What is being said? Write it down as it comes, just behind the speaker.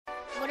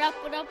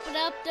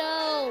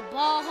though?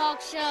 Ball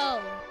Hawk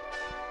Show.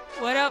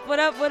 What up,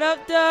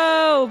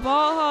 though?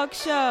 Ball Hawk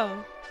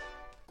Show.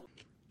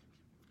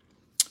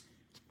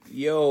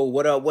 Yo,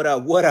 what up?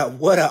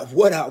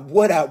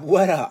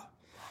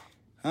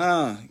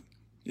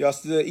 Y'all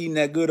still eating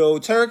that good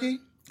old turkey?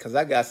 Because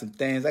I got some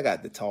things I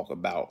got to talk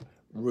about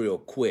real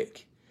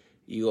quick.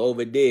 You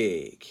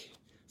overdig.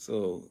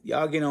 So,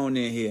 y'all get on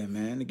in here,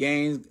 man. The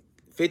game's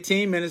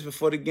 15 minutes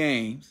before the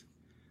games.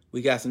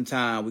 We got some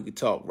time we could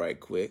talk right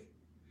quick.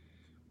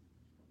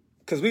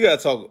 Because we got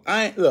to talk.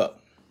 Look.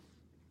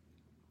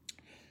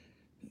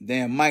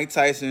 Damn, Mike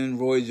Tyson,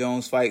 Roy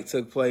Jones fight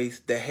took place.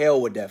 The hell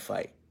with that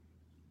fight.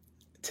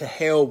 To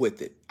hell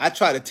with it. I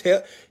try to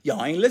tell.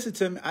 Y'all ain't listen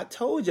to me. I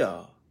told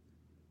y'all.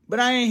 But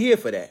I ain't here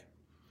for that.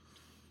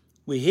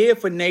 We're here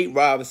for Nate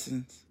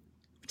Robinson.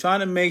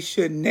 Trying to make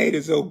sure Nate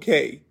is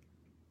okay.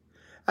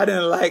 I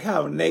didn't like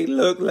how Nate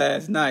looked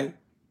last night.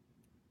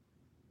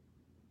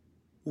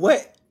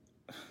 What?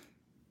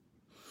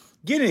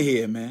 Get in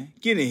here, man.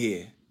 Get in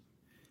here.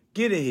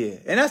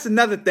 And that's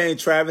another thing,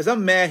 Travis.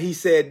 I'm mad he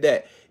said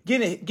that.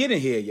 Get in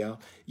here, y'all.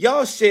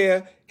 Y'all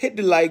share. Hit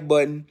the like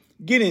button.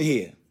 Get in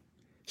here.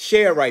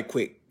 Share right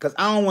quick. Because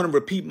I don't want to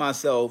repeat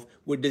myself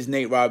with this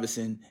Nate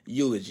Robinson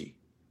eulogy.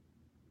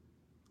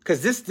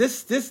 Because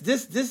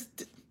this.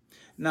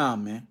 Nah,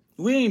 man.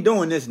 We ain't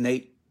doing this,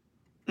 Nate.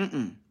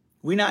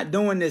 We not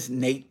doing this,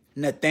 Nate.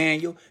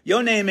 Nathaniel.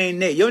 Your name ain't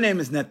Nate. Your name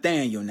is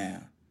Nathaniel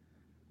now.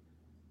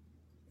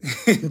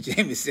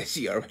 Jamie said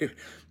she already.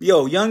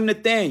 Yo, young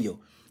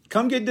Nathaniel.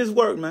 Come get this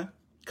work, man.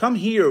 Come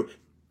here.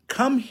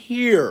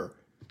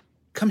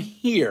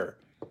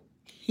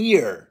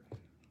 Here.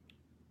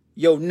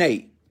 Yo,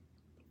 Nate.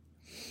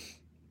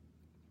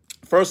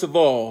 First of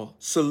all,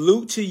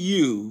 salute to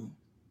you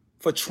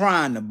for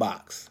trying to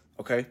box,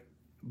 okay?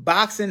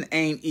 Boxing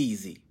ain't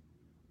easy.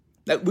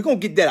 We're going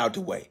to get that out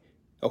the way,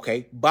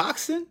 okay?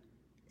 Boxing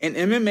and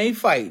MMA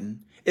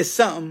fighting is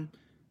something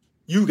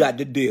you got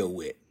to deal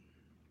with.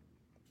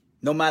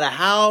 No matter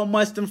how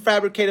much them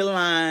fabricated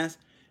lines,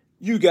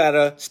 you got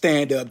to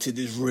stand up to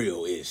this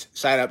real ish.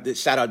 Shout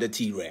out to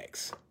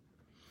T-Rex.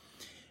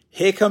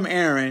 Here come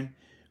Aaron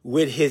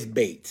with his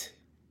bait.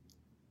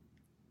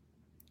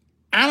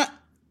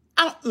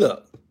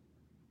 Look.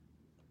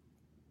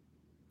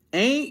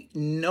 Ain't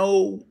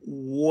no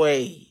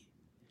way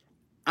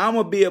I'm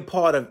going to be a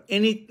part of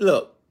any...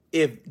 Look,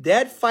 if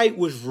that fight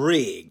was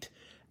rigged,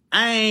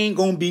 I ain't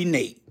going to be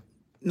Nate.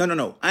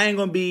 No. I ain't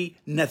going to be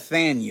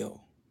Nathaniel.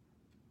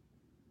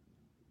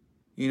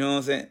 You know what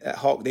I'm saying?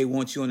 Hawk, they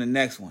want you on the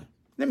next one.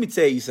 Let me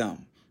tell you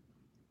something.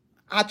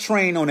 I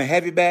train on a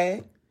heavy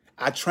bag.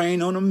 I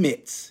train on the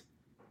mitts.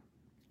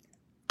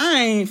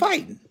 I ain't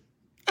fighting.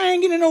 I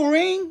ain't getting no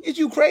ring. Is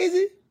you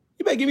crazy?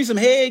 You better give me some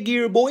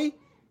headgear, boy.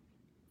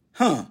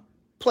 Huh.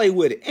 Play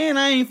with it. And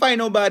I ain't fighting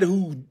nobody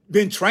who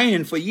been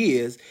training for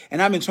years.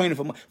 And I've been training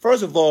for...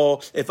 First of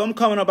all, if I'm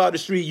coming up out the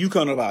street, you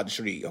coming up out the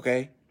street,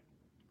 okay?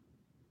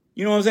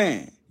 You know what I'm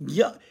saying?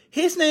 Yeah.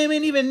 His name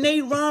ain't even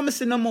Nate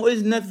Robinson no more.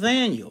 It's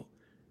Nathaniel.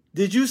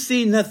 Did you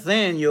see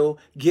Nathaniel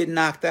get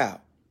knocked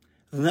out?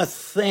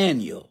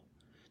 Nathaniel.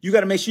 You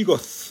got to make sure you go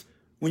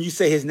when you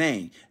say his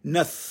name.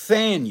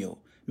 Nathaniel.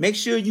 Make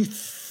sure you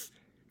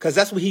because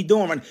that's what he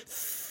doing right now.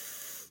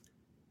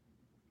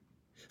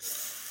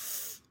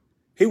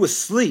 He was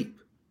asleep.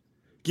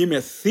 Give me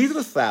a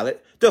Caesar salad.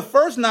 The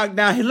first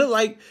knockdown, he looked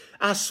like,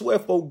 I swear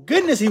for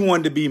goodness he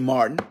wanted to be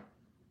Martin.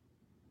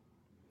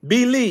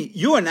 B. Lee,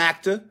 you an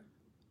actor.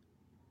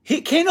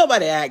 Can't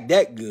nobody act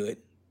that good.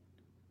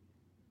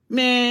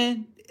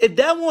 Man, if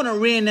that wasn't a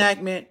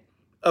reenactment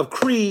of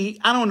Creed,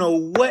 I don't know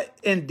what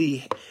in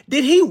the...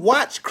 Did he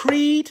watch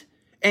Creed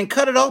and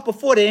cut it off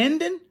before the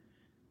ending?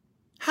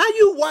 How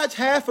you watch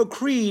half of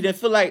Creed and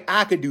feel like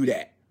I could do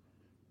that?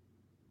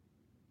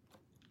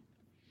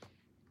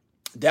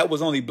 That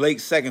was only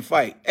Blake's second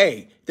fight.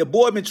 Hey, the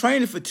boy been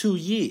training for 2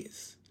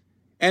 years.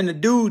 And the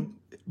dude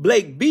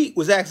Blake beat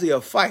was actually a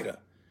fighter.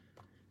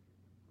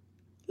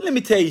 Let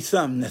me tell you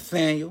something,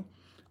 Nathaniel.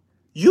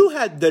 You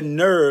had the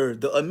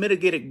nerve, the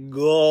unmitigated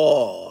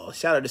gall,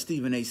 shout out to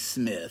Stephen A.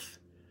 Smith,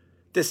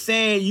 to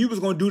saying you was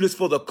going to do this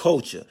for the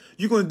culture.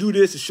 You're going to do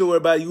this to show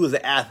everybody you was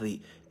an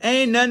athlete.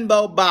 Ain't nothing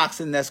about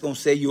boxing that's going to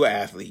say you an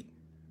athlete.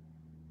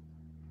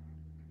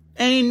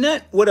 Ain't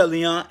nothing, what up,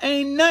 Leon?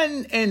 Ain't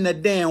nothing in the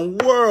damn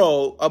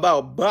world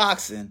about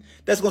boxing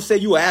that's going to say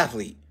you an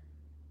athlete.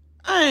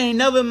 I ain't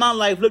never in my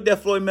life looked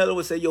at Floyd Mayweather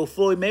and said, yo,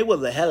 Floyd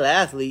Mayweather's a hell of an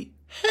athlete.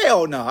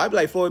 Hell no. I'd be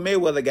like, Floyd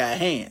Mayweather got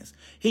hands.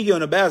 He get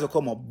on the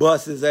basketball court, I'm going to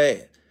bust his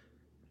ass.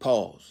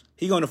 Pause.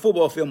 He go on the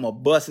football field, I'm going to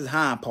bust his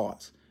hind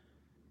parts.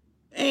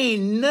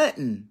 Ain't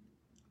nothing.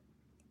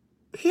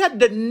 He had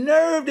the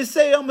nerve to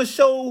say, I'm going to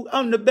show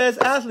I'm the best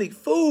athlete.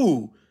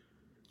 Fool.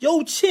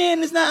 Your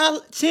chin is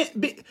not...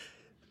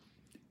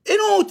 It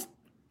don't...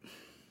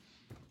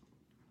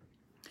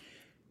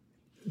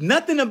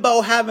 Nothing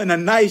about having a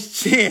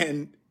nice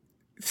chin.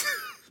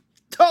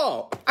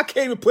 Dog, I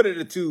can't even put it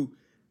into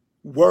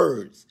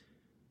words.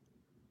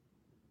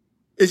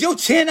 Is your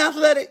chin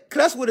athletic?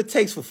 Because that's what it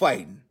takes for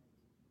fighting.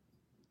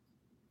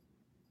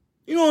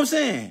 You know what I'm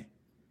saying?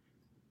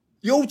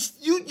 Your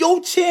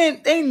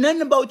chin, ain't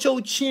nothing about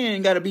your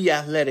chin got to be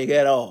athletic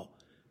at all.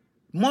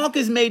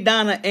 Marcus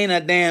Maidana ain't a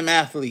damn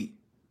athlete.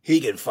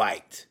 He can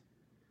fight.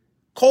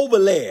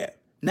 Kovalev,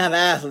 not an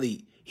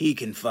athlete. He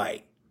can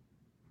fight.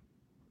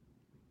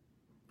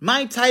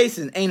 Mike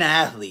Tyson ain't an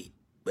athlete,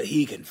 but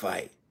he can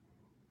fight.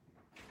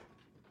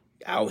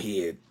 Out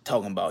here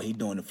talking about he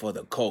doing it for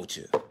the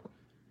culture.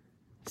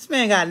 This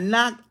man got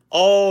knocked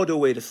all the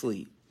way to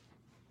sleep.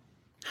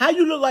 How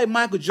you look like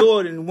Michael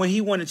Jordan when he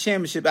won a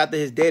championship after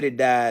his daddy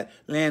died,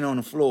 laying on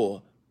the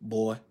floor,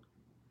 boy?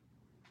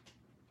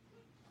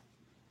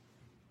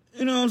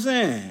 You know what I'm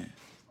saying?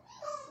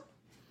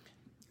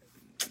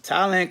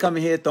 Thailand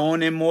coming here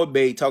throwing in more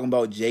bait, talking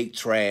about Jake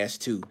trash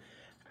too.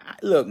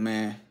 Look,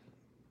 man,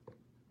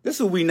 this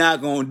is what we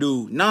not gonna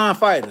do.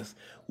 Non-fighters,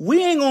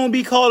 we ain't gonna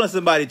be calling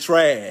somebody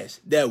trash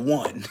that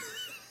won.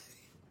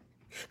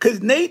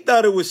 Cause Nate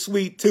thought it was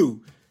sweet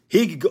too.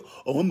 He could go,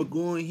 oh, I'm going to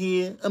go in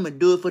here. I'm going to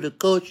do it for the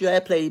culture.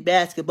 I played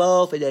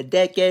basketball for a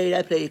decade.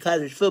 I played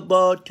college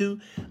football, too.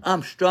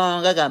 I'm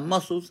strong. I got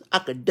muscles. I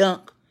could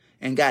dunk.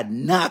 And got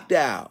knocked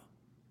out.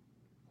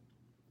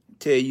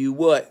 Tell you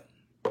what.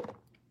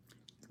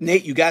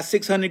 Nate, you got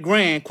 600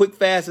 grand. Quick,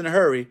 fast, in a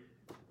hurry.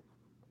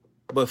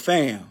 But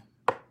fam,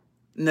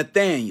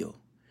 Nathaniel,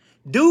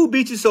 dude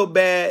beat you so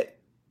bad,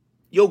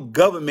 your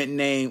government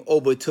name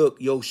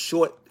overtook your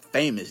short,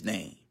 famous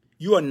name.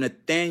 You are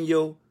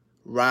Nathaniel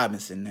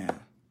Robinson now.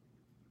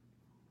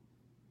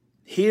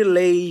 Here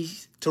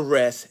lays to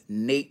rest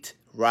Nate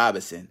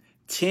Robinson,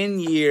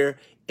 10-year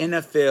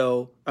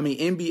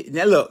NBA.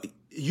 Now look,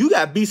 you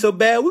got beat so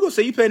bad, we're going to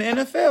say you play in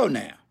the NFL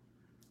now.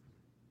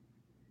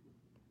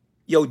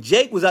 Yo,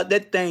 Jake was out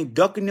that thing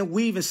ducking and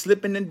weaving,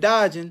 slipping and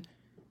dodging,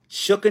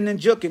 shooking and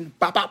juking.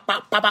 Bop, bop,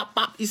 bop, bop, bop,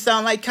 bop. He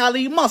sound like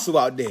Khalid Muscle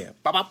out there.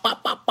 Bop, bop,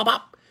 bop, bop, bop,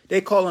 bop.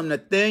 They call him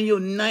Nathaniel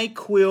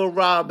NateQuil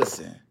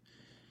Robinson.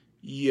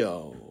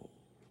 Yo.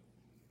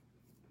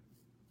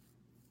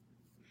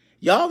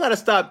 Y'all got to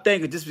stop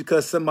thinking just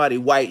because somebody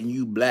white and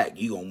you black,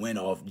 you going to win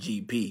off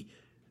GP.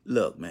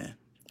 Look, man,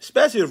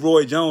 especially if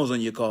Roy Jones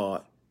on your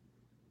card.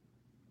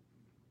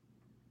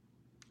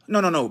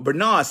 No.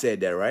 Bernard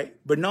said that, right?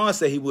 Bernard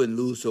said he wouldn't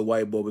lose to a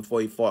white boy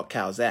before he fought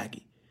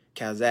Kawasaki.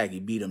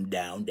 Kawasaki beat him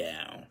down.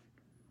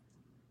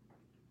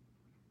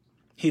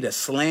 He the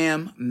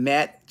slam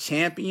mat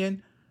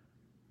champion.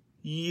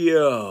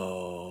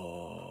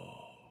 Yo.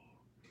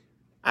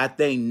 I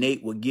think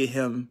Nate would get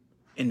him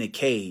in the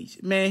cage.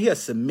 Man, he'll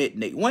submit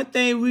Nate. One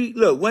thing we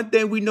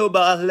know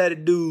about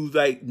athletic dudes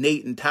like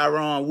Nate and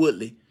Tyron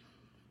Woodley.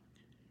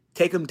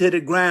 Take him to the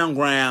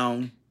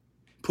ground,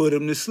 put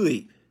him to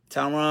sleep.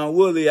 Tyron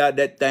Woodley out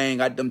that thing,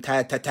 got them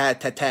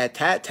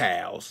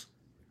towels.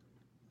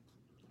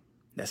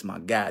 That's my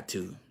guy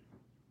too.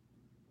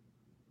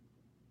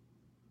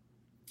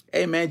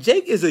 Hey man,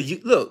 Jake is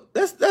look,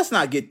 let's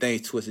not get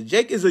things twisted.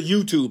 Jake is a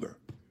YouTuber.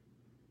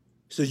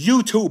 It's a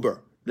YouTuber.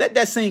 Let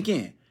that sink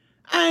in.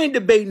 I ain't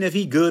debating if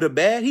he good or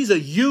bad. He's a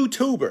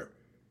YouTuber.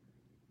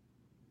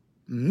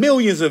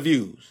 Millions of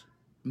views.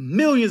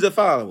 Millions of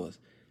followers.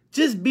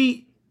 Just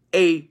be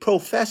a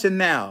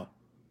professional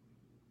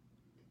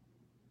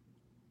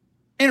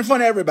in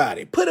front of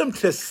everybody. Put him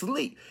to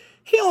sleep.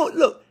 He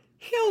don't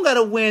got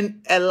to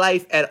win at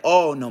life at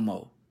all no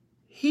more.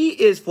 He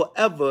is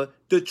forever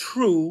the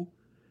true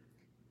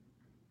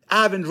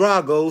Ivan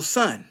Drago's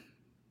son.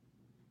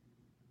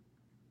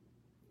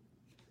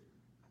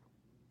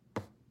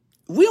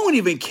 We don't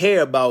even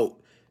care about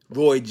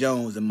Roy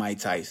Jones and Mike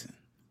Tyson.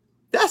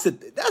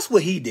 That's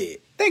what he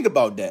did. Think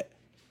about that.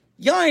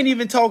 Y'all ain't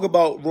even talk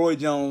about Roy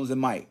Jones and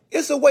Mike.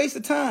 It's a waste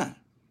of time.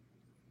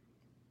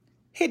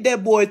 Hit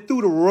that boy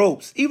through the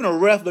ropes. Even a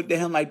ref looked at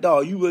him like,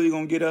 dog, you really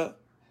gonna get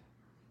up?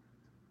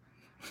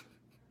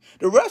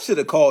 The ref should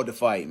have called the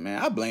fight,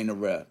 man. I blame the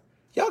ref.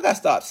 Y'all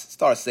got to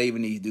start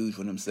saving these dudes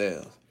for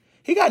themselves.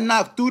 He got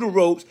knocked through the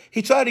ropes.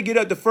 He tried to get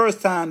up the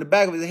first time. The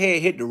back of his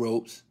head hit the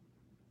ropes.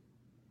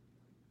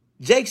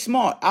 Jake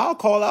Smart, I'll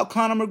call out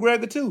Conor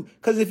McGregor too.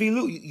 Because if he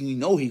lose, you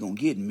know he going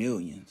to get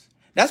millions.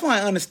 That's why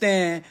I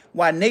understand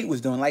why Nate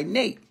was doing. Like,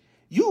 Nate,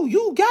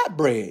 you got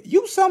bread.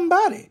 You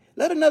somebody.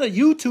 Let another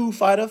YouTube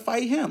fighter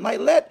fight him. Like,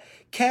 let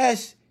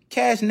Cash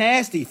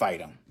Nasty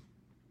fight him.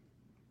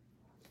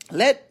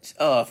 Let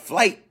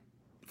Flight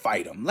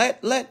fight him.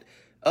 Let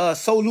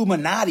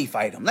Soluminati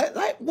fight him.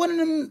 Let one of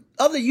them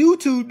other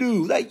YouTube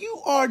dudes. Like,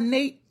 you are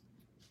Nate.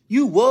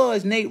 You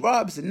was Nate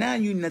Robinson. Now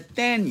you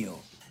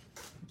Nathaniel.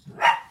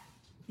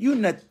 You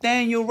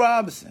Nathaniel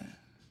Robinson.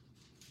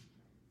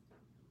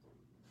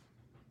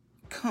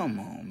 Come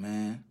on,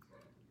 man.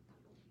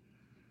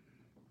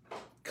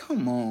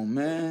 Come on,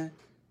 man.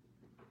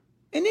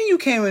 And then you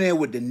came in there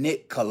with the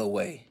knit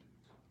colorway.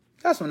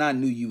 That's when I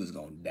knew you was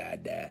going to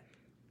die.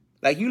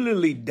 Like, you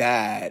literally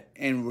died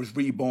and was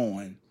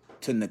reborn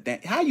to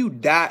Nathaniel. How you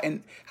die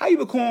and how you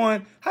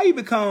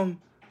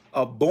become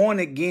a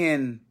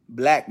born-again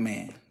black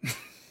man.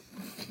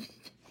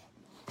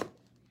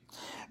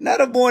 Not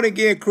a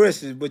born-again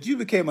Christian, but you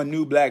became a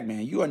new black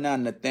man. You are now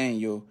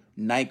Nathaniel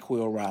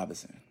NateQuil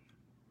Robinson.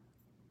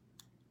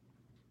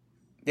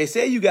 They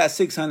say you got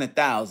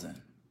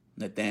 600,000,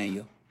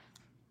 Nathaniel.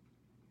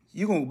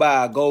 You gonna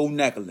buy a gold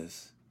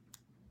necklace.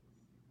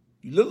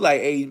 You look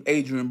like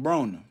Adrian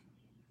Broner.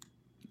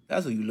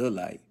 That's what you look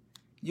like.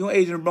 You and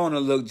Adrian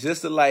Broner look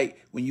just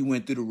alike when you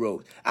went through the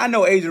road. I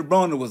know Adrian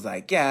Broner was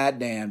like, God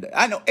damn.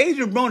 I know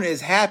Adrian Broner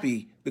is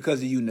happy because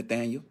of you,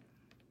 Nathaniel.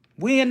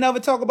 We ain't never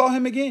talk about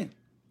him again.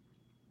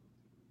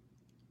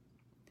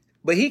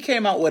 But he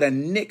came out with a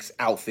Knicks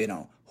outfit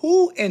on.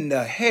 Who in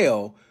the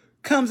hell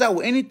comes out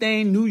with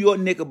anything New York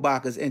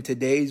Knickerbockers in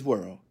today's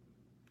world?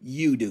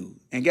 You do.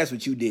 And guess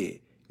what you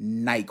did?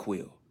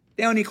 NateQuil.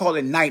 They don't even call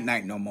it Night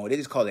Night no more. They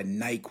just call it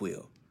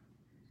NateQuil.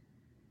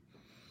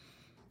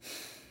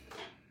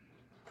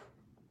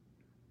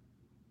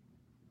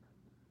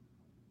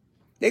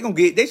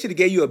 They should have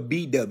gave you a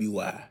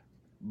BWI,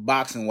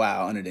 boxing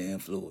while under the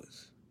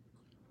influence.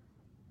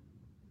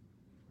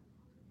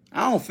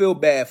 I don't feel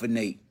bad for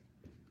Nate,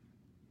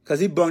 because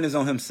he burned his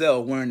on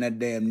himself wearing that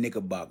damn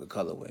Knickerbocker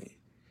colorway.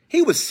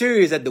 He was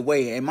serious at the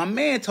weigh-in, and my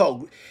man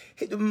talked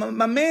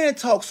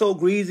so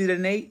greasy to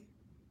Nate,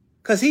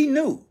 because he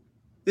knew.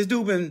 This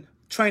dude been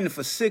training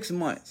for 6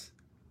 months.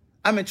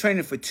 I've been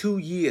training for 2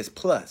 years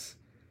plus.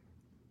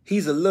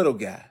 He's a little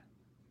guy.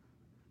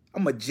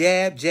 I'm a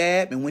jab,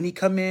 and when he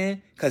come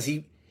in, because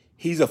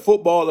he's a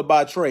footballer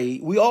by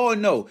trade, we all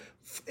know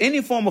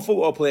any former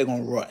football player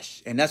going to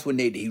rush. And that's when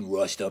he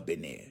rushed up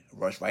in there,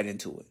 rushed right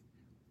into it.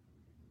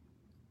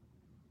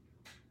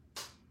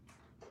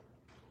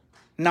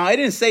 Now, it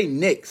didn't say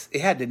Knicks. It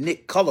had the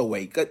Knicks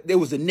colorway. There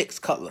was the Knicks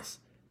colors.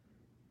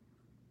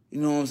 You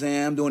know what I'm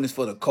saying? I'm doing this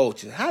for the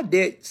culture.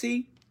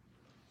 See?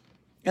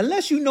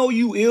 Unless you know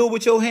you ill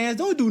with your hands,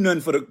 don't do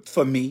nothing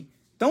for me.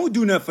 Don't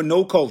do nothing for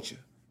no culture.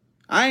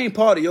 I ain't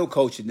part of your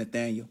culture,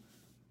 Nathaniel.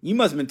 You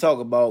must have been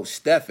talking about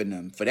Steph and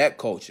them for that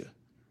culture.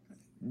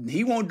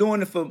 He won't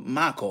doing it for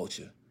my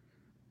culture.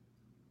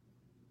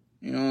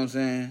 You know what I'm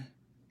saying?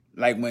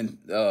 Like when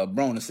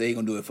Broner said he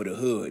gonna do it for the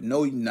hood.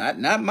 No,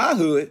 not my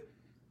hood.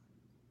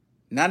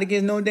 Not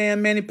against no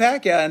damn Manny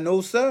Pacquiao,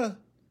 no sir.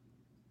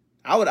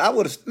 I would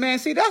have, man,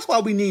 see, that's why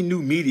we need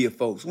new media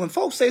folks. When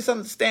folks say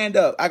something, stand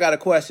up. I got a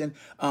question.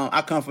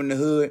 I come from the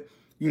hood.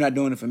 You're not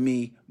doing it for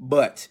me,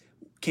 but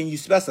can you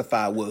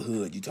specify what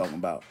hood you talking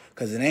about?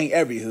 Because it ain't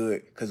every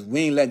hood, because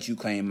we ain't letting you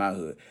claim my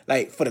hood.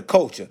 Like, for the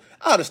culture,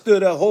 I would have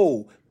stood up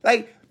whole.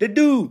 Like, the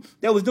dude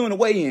that was doing the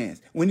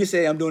weigh-ins, when you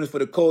say I'm doing this for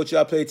the culture,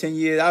 I played 10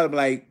 years, I would be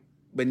like,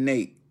 but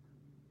Nate,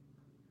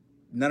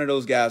 none of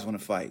those guys want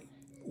to fight.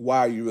 Why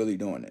are you really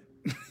doing it?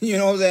 You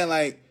know what I'm saying?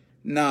 Like,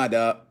 nah,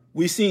 dog.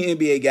 We seen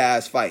NBA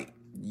guys fight.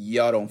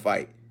 Y'all don't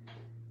fight.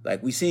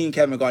 Like, we seen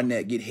Kevin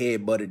Garnett get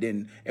head-butted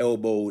and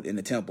elbowed in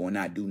the temple and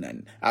not do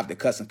nothing after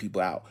cussing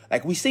people out.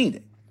 Like, we seen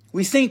it.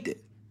 We seen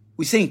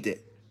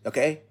it.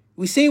 Okay?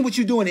 We seen what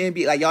you do in the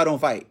NBA. Like, y'all don't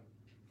fight.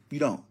 You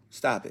don't.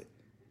 Stop it.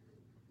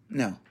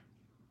 No.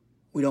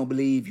 We don't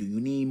believe you.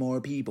 You need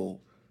more people.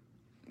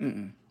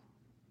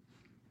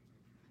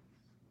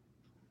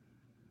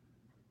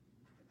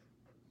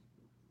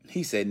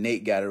 He said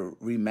Nate got to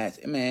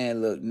rematch.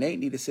 Man, look, Nate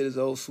need to sit his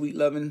old sweet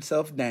loving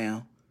self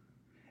down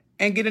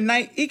and get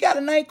he got a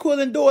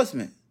NateQuil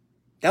endorsement.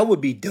 That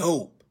would be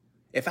dope.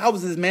 If I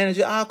was his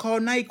manager, I'll call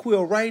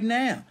NateQuil right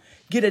now.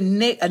 Get a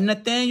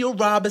Nathaniel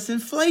Robinson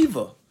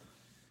flavor.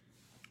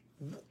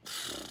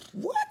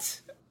 What?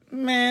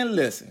 Man,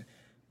 listen.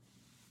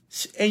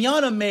 And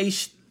y'all done made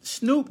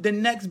Snoop the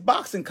next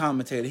boxing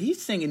commentator.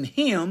 He's singing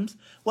hymns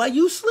while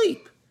you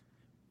sleep.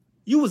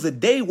 You was a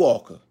day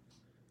walker.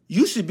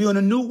 You should be on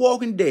a new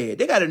Walking Dead.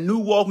 They got a new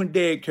Walking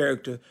Dead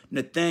character,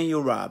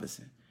 Nathaniel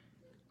Robinson.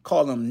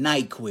 Call him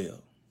NateQuil.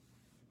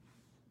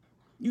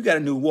 You got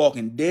a new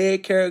Walking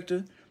Dead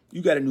character.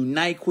 You got a new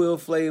NateQuil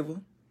flavor.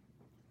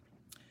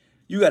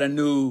 You got a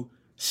new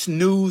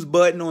snooze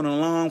button on an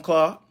alarm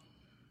clock.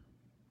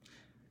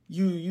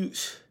 You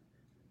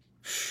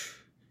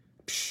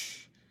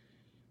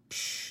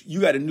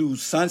got a new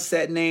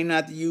sunset named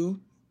after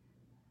you.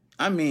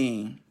 I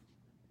mean,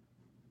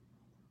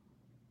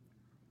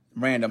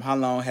 random, how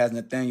long has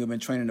Nathaniel been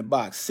training to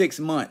box? 6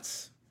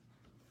 months.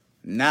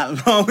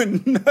 Not long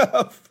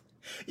enough.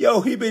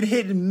 Yo, he been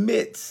hitting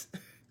mitts.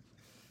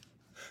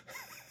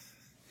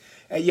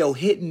 Hey, yo,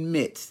 hitting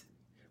mitts.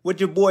 What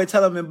your boy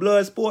tell him in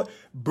Bloodsport?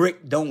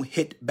 Brick don't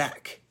hit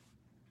back.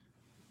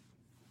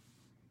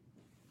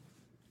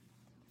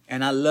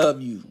 And I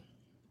love you,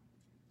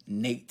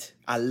 Nate.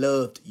 I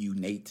loved you,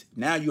 Nate.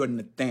 Now you're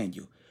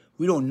Nathaniel.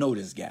 We don't know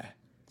this guy.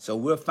 So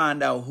we'll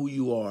find out who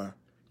you are,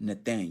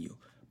 Nathaniel.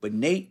 But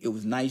Nate, it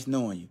was nice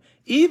knowing you.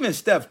 Even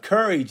Steph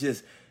Curry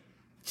just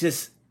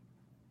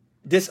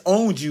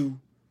disowned you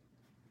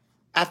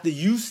after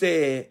you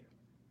said,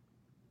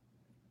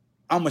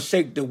 I'm gonna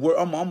shake the world.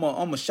 I'm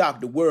gonna shock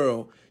the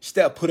world.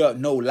 Steph put up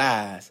no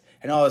lies,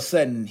 and all of a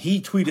sudden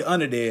he tweeted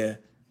under there,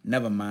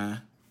 never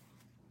mind.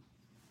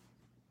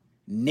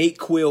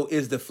 NateQuil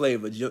is the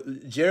flavor.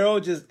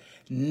 Gerald just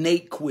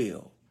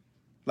NateQuil,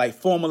 like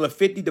Formula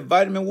 50, the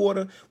vitamin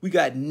water. We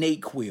got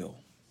NateQuil.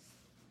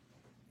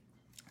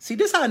 See,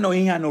 this how I know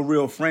he ain't had no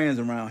real friends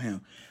around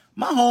him.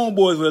 My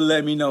homeboys would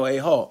let me know, hey,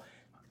 Hawk,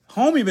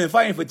 Homie been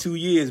fighting for 2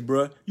 years,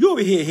 bruh. You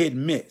over here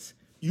hitting mitts.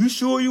 You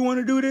sure you want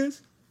to do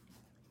this?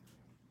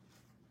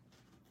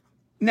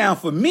 Now,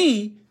 for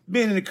me,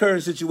 being in the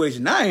current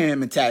situation I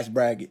am in tax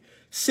bracket,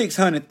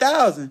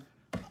 600,000.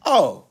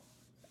 Oh,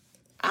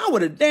 I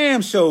would have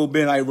damn sure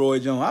been like Roy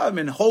Jones. I would have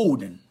been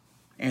holding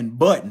and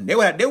butting. They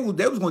was going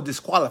to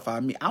disqualify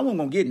me. I wasn't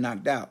going to get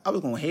knocked out. I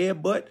was going to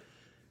headbutt.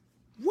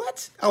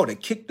 What? I would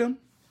have kicked them.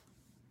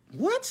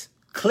 What?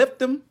 Clipped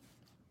them.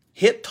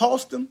 Hip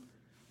tossed them.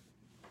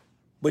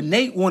 But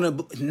Nate wanna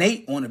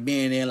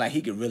be in there like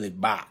he could really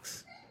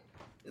box.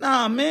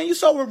 Nah, man, you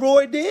saw what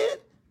Roy did?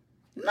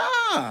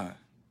 Nah.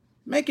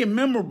 Make it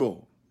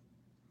memorable.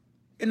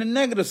 In a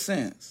negative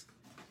sense.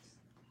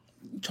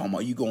 You talking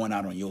about you going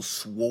out on your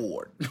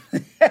sword.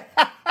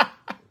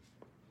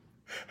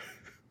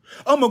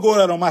 I'm gonna go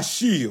out on my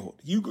shield.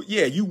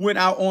 You went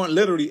out on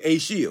literally a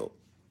shield.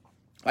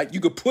 Like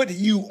you could put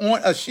you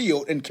on a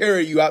shield and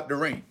carry you out the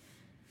ring.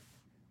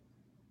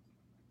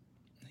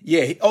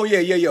 Yeah. Oh, yeah.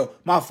 Yo.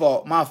 My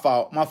fault.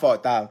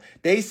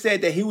 They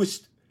said that he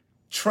was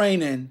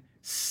training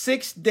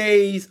 6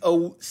 days,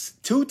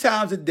 2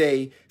 times a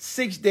day,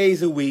 6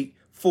 days a week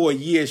for a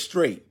year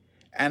straight.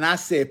 And I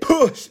said,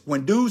 push.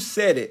 When dude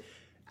said it,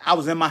 I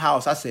was in my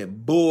house. I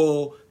said,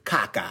 bull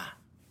caca.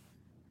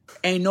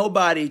 Ain't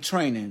nobody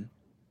training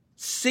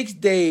 6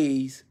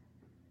 days,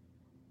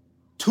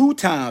 2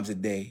 times a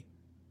day,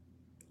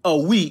 a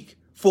week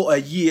for a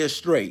year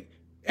straight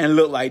and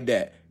look like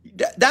that.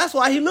 That's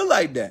why he looked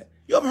like that.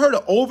 You ever heard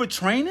of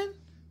overtraining?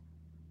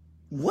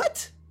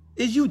 What?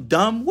 Is you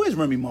dumb? Where's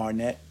Remy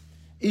Martin at?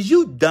 Is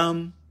you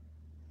dumb?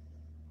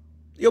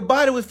 Your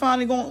body was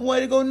finally going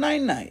way to go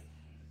night-night.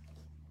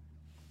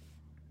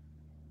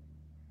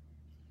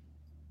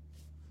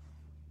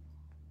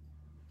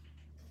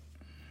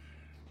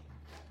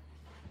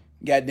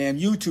 Goddamn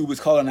YouTube was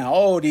calling out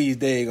all these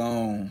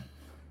daggone.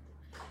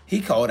 He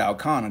called out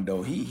Conor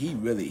though. He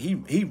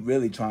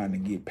really trying to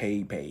get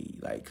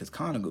paid. Like, cause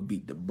Conor could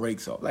beat the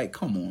brakes off. Like,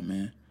 come on,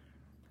 man.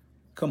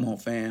 Come on,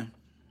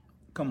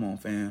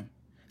 fam.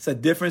 It's a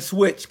different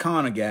switch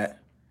Conor got.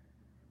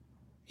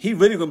 He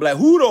really gonna be like,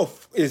 who the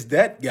is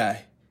that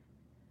guy?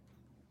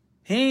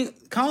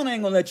 Conor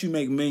ain't gonna let you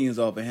make millions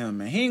off of him,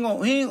 man. He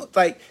ain't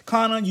like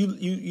Conor.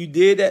 You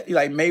did that.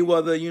 Like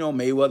Mayweather,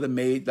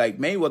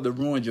 Mayweather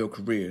ruined your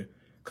career.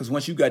 Cause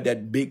once you got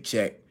that big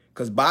check.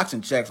 Because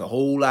boxing checks a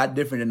whole lot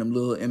different than them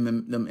little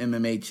them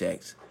MMA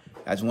checks.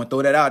 I just want to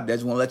throw that out there. I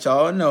just want to let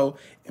y'all know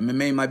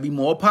MMA might be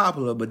more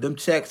popular, but them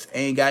checks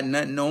ain't got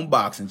nothing on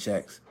boxing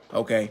checks.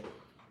 Okay?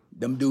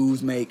 Them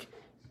dudes make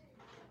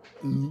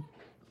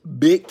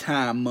big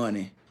time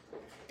money.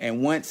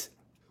 And once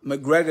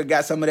McGregor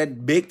got some of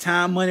that big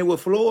time money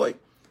with Floyd,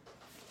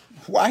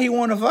 why he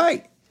want to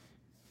fight?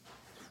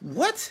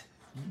 What?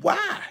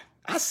 Why?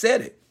 I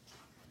said it.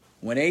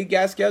 When they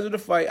got scheduled to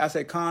fight, I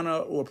said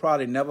Conor will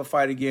probably never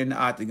fight again in the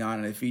octagon.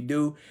 And if he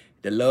do,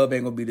 the love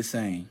ain't going to be the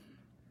same.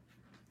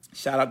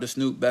 Shout out to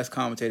Snoop, best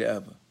commentator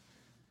ever.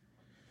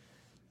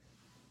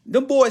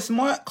 Them boys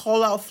smart,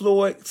 call out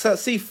Floyd. So,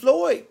 see,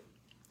 Floyd,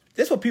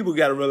 this is what people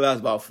got to realize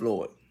about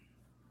Floyd.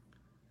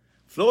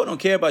 Floyd don't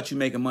care about you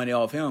making money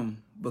off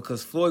him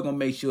because Floyd going to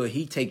make sure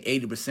he take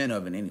 80%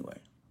 of it anyway.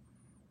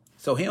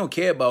 So he don't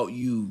care about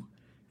you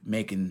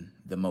making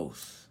the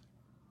most.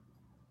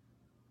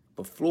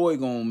 But Floyd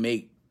gonna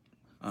make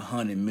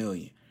 $100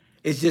 million.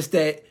 It's just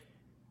that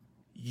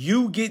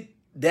you get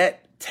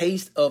that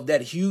taste of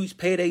that huge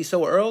payday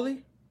so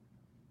early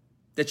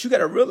that you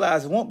gotta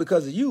realize it won't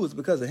because of you, it's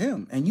because of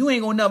him. And you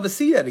ain't gonna never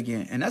see that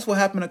again. And that's what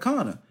happened to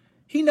Conor.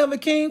 He never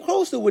came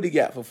close to what he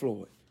got for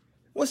Floyd.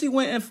 Once he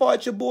went and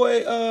fought your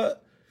boy,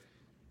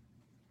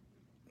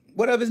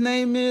 whatever his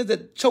name is,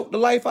 that choked the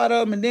life out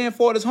of him and then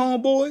fought his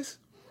homeboys.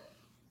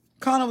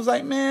 Conor was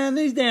like, man,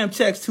 these damn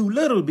checks too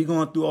little to be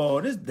going through all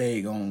this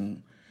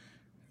daggone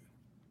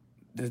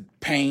the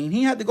pain.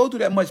 He had to go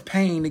through that much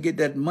pain to get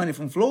that money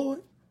from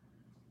Floyd.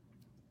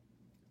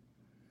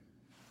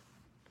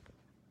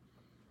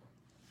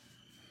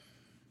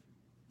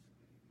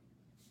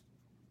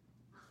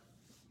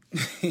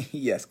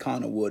 Yes,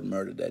 Conor would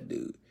murder that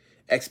dude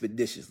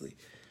expeditiously.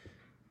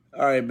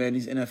 All right, man,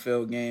 these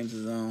NFL games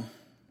is on.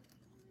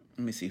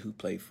 Let me see who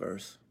played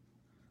first.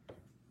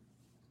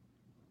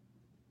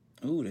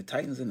 Ooh, the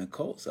Titans and the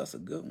Colts. That's a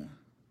good one.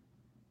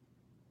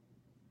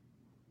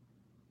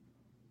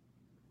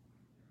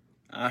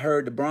 I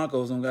heard the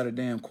Broncos don't got a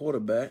damn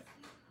quarterback.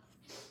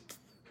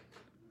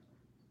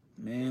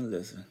 Man,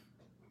 listen.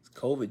 This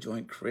COVID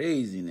joint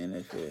crazy in the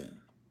NFL.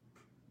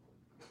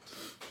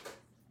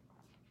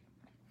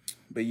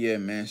 But yeah,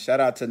 man.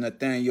 Shout out to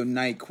Nathaniel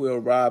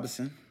NateQuil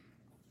Robinson.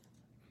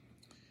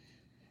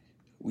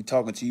 We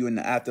talking to you in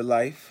the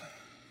afterlife.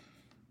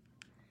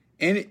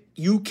 And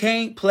you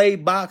can't play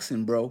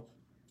boxing, bro.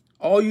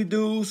 All you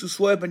dudes who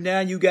swear up and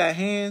down you got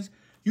hands,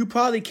 you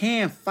probably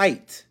can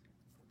fight.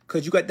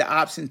 Because you got the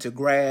option to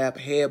grab,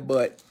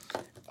 headbutt,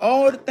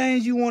 all the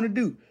things you want to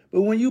do.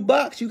 But when you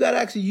box, you got to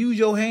actually use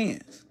your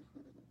hands.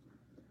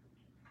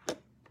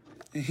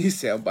 He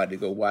said, I'm about to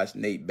go watch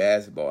Nate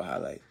basketball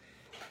highlights.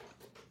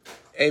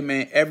 Hey,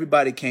 man,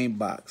 everybody can't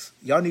box.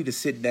 Y'all need to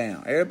sit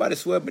down. Everybody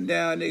sweating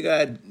down. They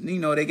got,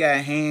 they got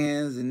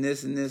hands and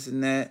this and this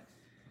and that.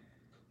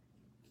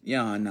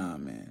 Nah,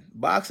 man.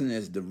 Boxing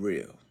is the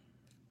real.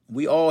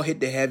 We all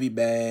hit the heavy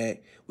bag.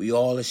 We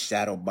all a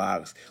shadow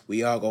box.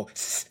 We all go,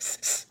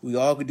 we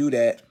all can do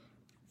that.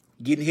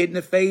 Getting hit in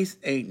the face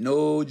ain't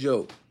no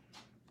joke.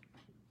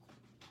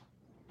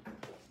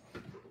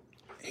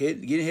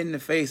 Getting hit in the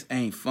face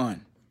ain't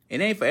fun.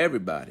 It ain't for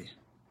everybody.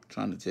 I'm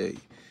trying to tell you.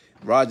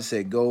 Roger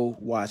said, go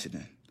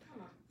Washington.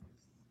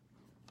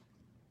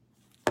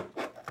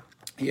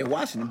 Yeah,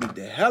 Washington beat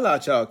the hell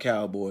out y'all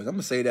Cowboys. I'm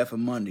going to say that for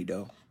Monday,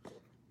 though.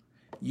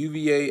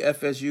 UVA,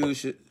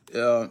 FSU,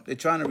 they're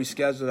trying to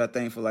reschedule that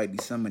thing for like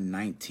December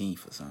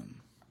 19th or something.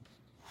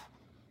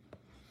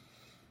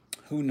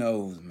 Who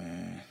knows,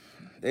 man?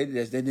 They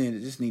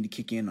just need to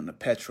kick in on the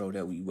petrol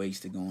that we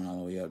wasted going all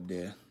the way up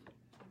there.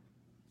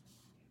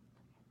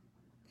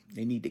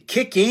 They need to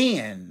kick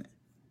in.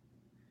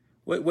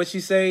 What she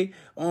say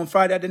on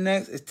Friday after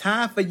next? It's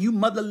time for you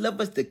mother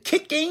lovers to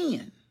kick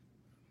in.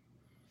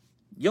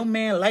 Your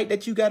man like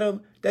that you got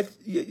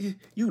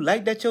you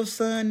like that your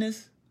son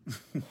is?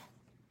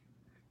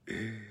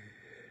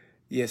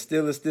 Yeah,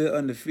 Steelers still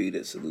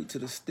undefeated. Salute to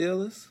the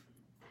Steelers.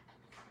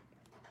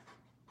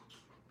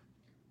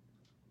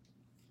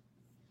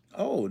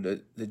 Oh,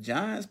 the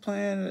Giants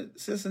playing at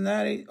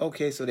Cincinnati?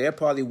 Okay, so they'll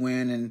probably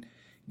win and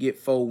get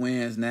 4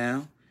 wins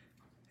now.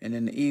 And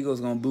then the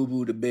Eagles going to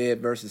boo-boo the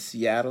bed versus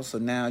Seattle. So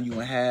now you will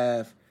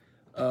have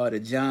the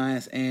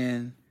Giants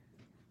and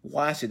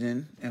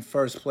Washington in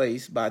first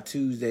place by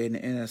Tuesday in the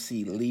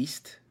NFC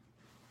least.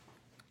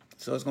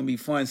 So it's going to be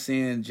fun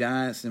seeing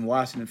Giants and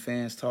Washington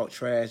fans talk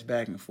trash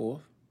back and forth.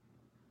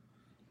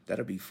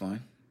 That'll be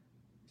fun.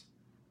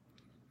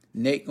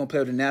 Nate going to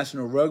play with the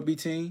national rugby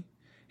team.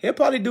 He'll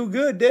probably do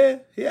good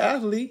there. He's an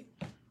athlete.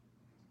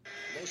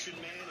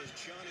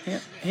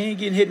 He ain't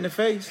getting hit in the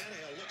face.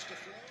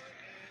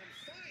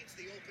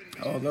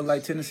 Oh, look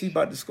like Tennessee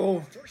about to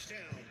score.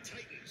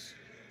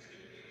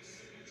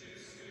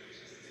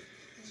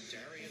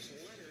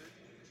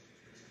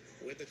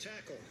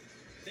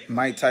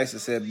 Mike Tyson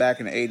said back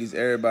in the 80s,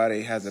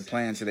 everybody has a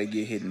plan until they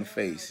get hit in the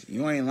face.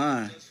 You ain't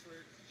lying.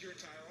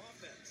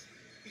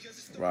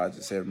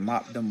 Roger said,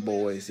 mop them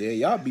boys. Yeah,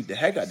 y'all beat the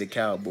heck out the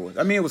Cowboys.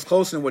 I mean, it was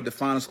closer than what the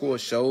final score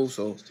showed,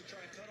 so,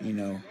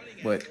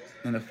 But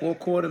in the fourth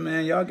quarter,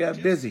 man, y'all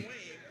got busy.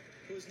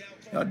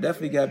 Y'all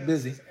definitely got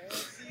busy.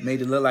 Made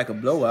it look like a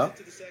blowout.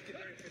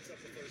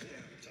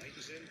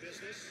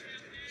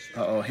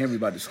 Uh-oh, Henry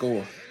about to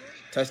score.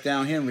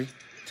 Touchdown, Henry.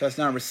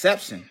 Touchdown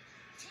reception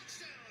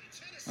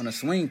on a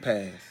swing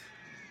pass.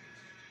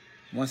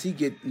 Once he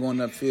get going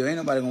upfield, ain't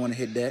nobody going to want to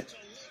hit that.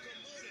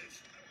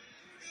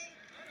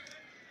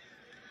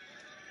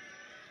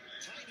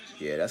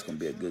 Yeah, that's going to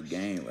be a good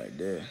game right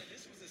there.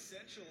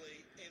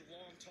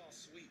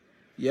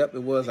 Yep,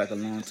 it was like a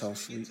long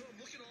toss sweep.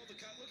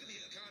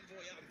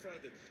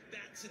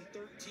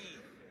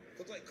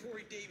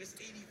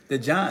 The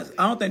Giants,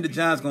 I don't think the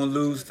Giants going to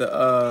lose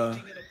to,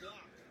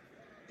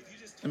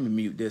 let me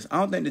mute this. I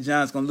don't think the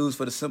Giants going to lose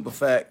for the simple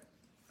fact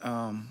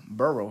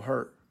Burrow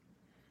hurt.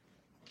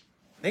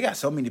 They got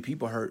so many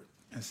people hurt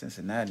in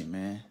Cincinnati,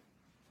 man.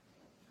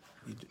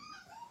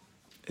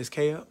 Is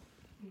K up?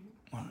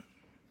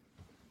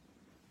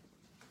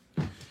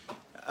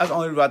 That's the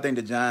only reason I think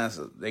the Giants,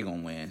 they going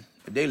to win.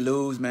 If they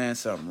lose, man,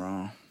 something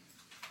wrong.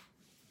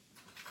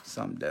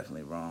 Something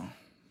definitely wrong.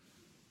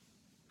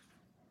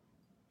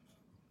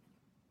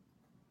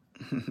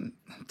 I'm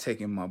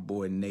taking my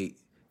boy Nate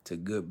to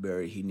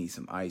Goodberry. He needs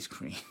some ice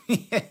cream.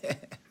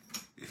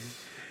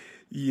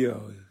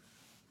 Yo.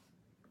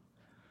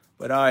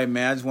 But all right,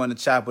 man, I just want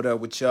to chop it up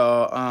with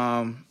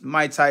y'all.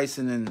 Mike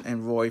Tyson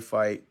and Roy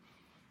fight.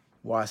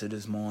 Watched it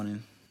this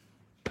morning.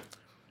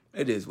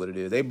 It is what it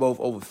is. They both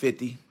over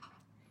 50.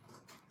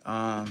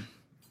 I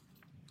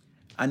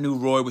knew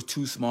Roy was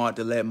too smart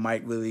to let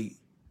Mike really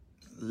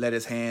let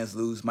his hands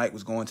loose. Mike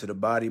was going to the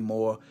body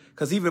more.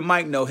 Because even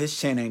Mike know his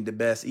chin ain't the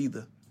best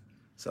either.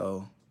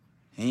 So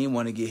he didn't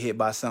want to get hit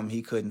by something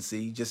he couldn't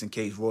see, just in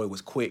case Roy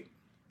was quick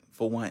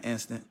for one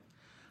instant.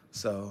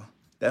 So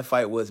that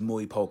fight was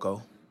muy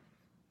poco.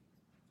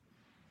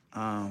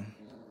 No,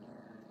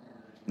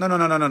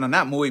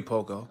 not muy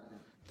poco.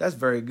 That's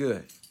very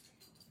good.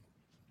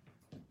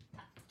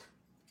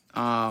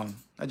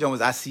 That joint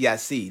was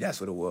ICIC. That's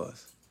what it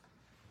was.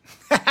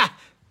 A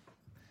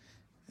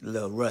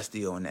little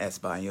rusty on the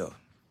Espanol.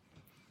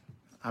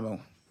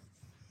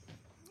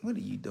 What are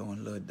you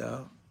doing, little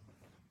dog?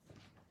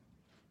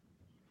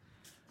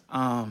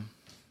 App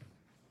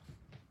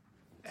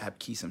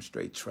key some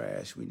straight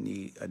trash. We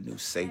need a new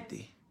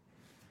safety.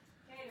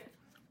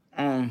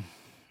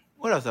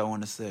 What else I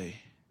want to say?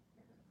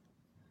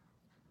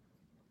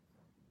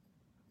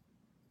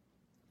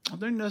 I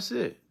think that's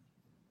it.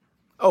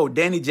 Oh,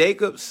 Danny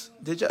Jacobs.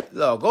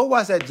 Go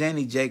watch that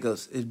Danny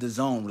Jacobs if the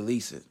Zone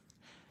release it.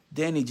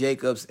 Danny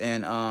Jacobs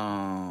and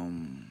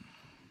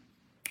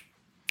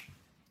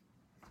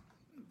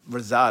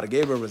Rosado.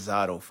 Gave a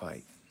Rosado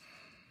fight.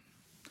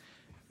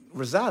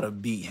 Rosado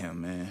beat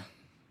him, man.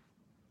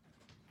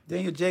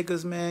 Daniel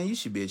Jacobs, man, you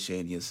should be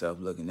ashamed of yourself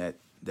looking at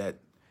that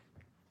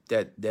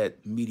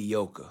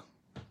mediocre.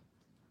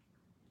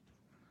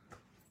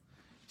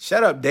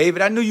 Shut up,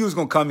 David. I knew you was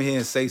going to come here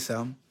and say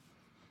something.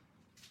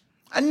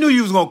 I knew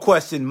you was going to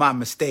question my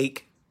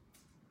mistake.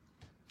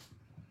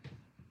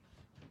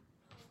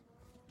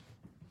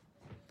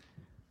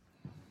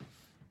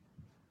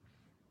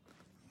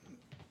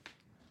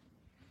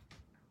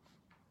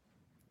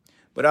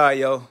 But all right,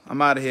 yo,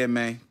 I'm out of here,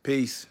 man.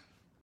 Peace.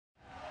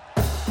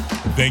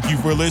 Thank you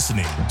for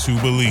listening to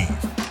Believe.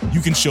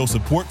 You can show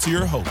support to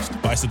your host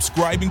by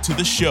subscribing to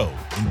the show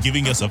and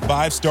giving us a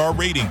 5-star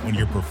rating on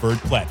your preferred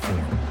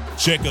platform.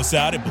 Check us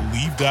out at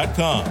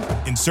Believe.com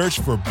and search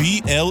for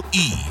BLEAV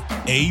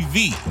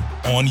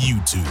on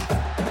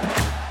YouTube.